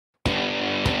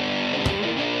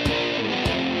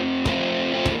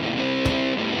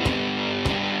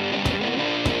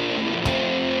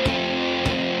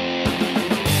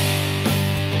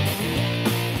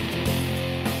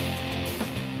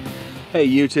Hey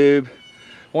YouTube,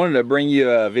 wanted to bring you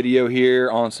a video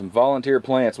here on some volunteer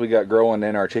plants we got growing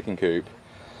in our chicken coop.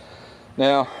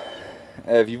 Now,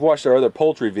 if you've watched our other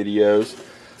poultry videos,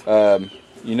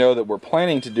 you know that we're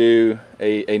planning to do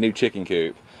a new chicken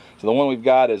coop. So the one we've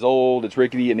got is old, it's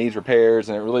rickety, it needs repairs,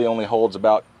 and it really only holds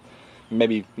about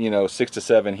maybe 6 to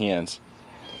 7 hens.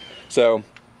 So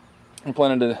I'm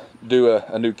planning to do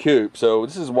a new coop. So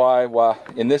this is why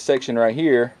in this section right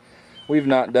here we've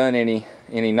not done any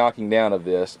knocking down of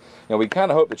this. We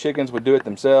kind of hoped the chickens would do it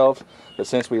themselves, but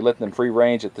since we let them free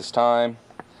range at this time,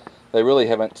 they really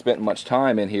haven't spent much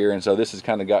time in here, and so this has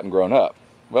kind of gotten grown up.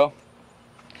 Well,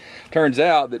 turns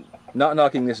out that not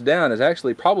knocking this down has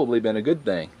actually probably been a good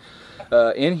thing.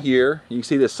 In here you can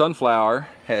see this sunflower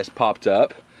has popped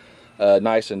up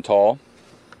nice and tall.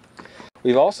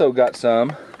 We've also got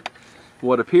some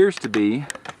what appears to be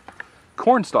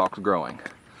corn stalks growing.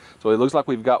 So it looks like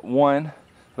we've got one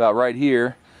about right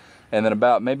here, and then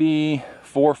about maybe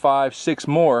 4, 5, 6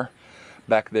 more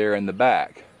back there in the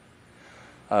back.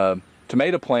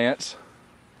 Tomato plants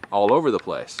all over the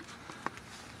place.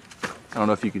 I don't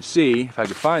know if you can see, if I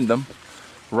could find them,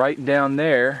 right down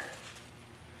there,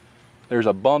 there's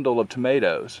a bundle of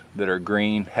tomatoes that are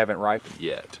green, haven't ripened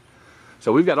yet.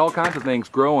 So we've got all kinds of things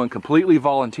growing completely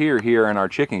volunteer here in our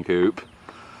chicken coop,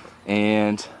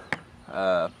 and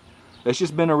it's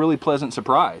just been a really pleasant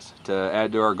surprise to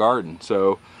add to our garden.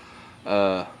 So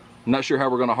I'm not sure how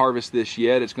we're going to harvest this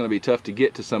yet. It's going to be tough to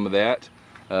get to some of that.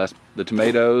 The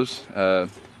tomatoes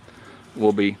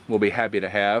we'll be happy to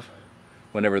have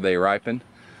whenever they ripen.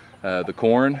 The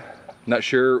corn, not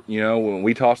sure, when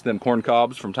we toss them corn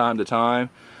cobs from time to time,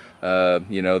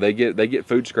 they get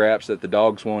food scraps that the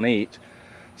dogs won't eat.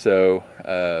 So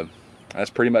that's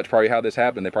pretty much probably how this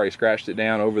happened. They probably scratched it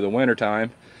down over the winter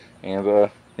time, and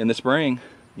in the spring,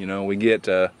 we get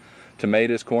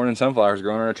tomatoes, corn, and sunflowers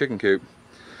growing in our chicken coop.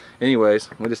 Anyways,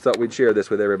 we just thought we'd share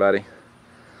this with everybody.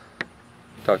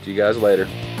 Talk to you guys later.